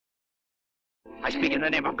I speak in the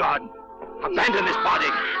name of God. Abandon this body.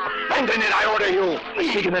 Abandon it, I order you. I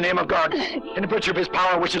speak in the name of God, in virtue of his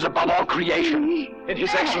power, which is above all creation. In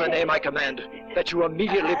his excellent name I command that you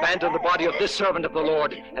immediately abandon the body of this servant of the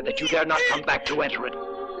Lord, and that you dare not come back to enter it.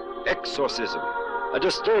 Exorcism, a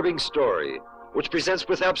disturbing story, which presents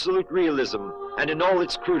with absolute realism, and in all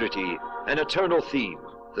its crudity, an eternal theme,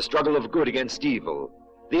 the struggle of good against evil,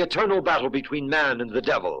 the eternal battle between man and the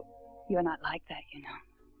devil. You're not like that, you know.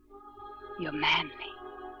 You're manly.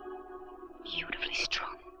 Beautifully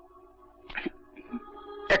strong.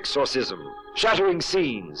 Exorcism, shattering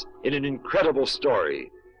scenes in an incredible story.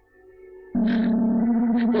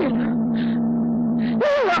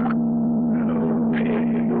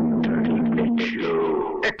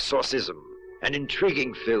 Exorcism, an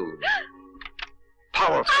intriguing film.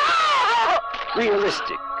 Powerful.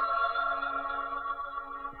 Realistic.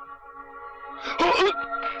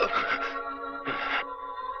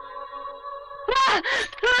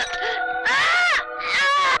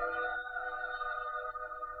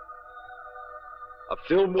 A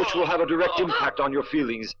film which will have a direct impact on your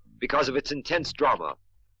feelings because of its intense drama.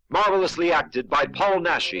 Marvelously acted by Paul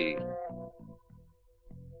Naschy,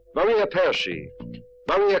 María Perschy,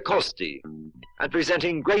 María Kosty, and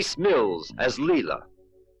presenting Grace Mills as Leela.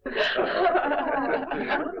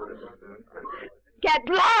 Get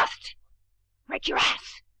lost! Break your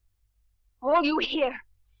ass! All you hear,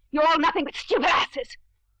 you're all nothing but stupid asses!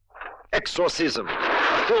 Exorcism,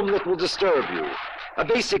 a film that will disturb you. A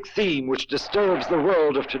basic theme which disturbs the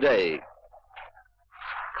world of today.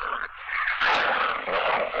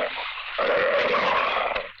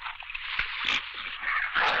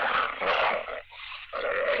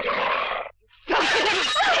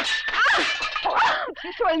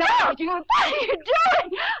 This will not hurt you. What are you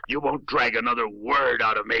doing? You won't drag another word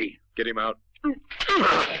out of me. Get him out.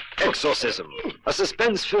 Exorcism, a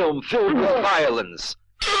suspense film filled with violence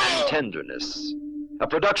and tenderness. A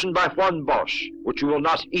production by Juan Bosch, which you will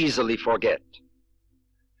not easily forget.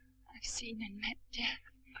 I've seen and met death.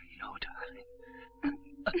 I know,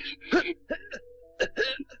 darling.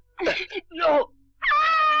 No!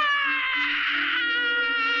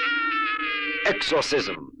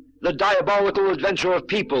 Exorcism, the diabolical adventure of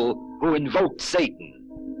people who invoked Satan.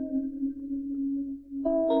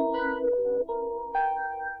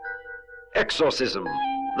 Exorcism,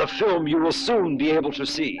 the film you will soon be able to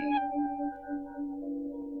see.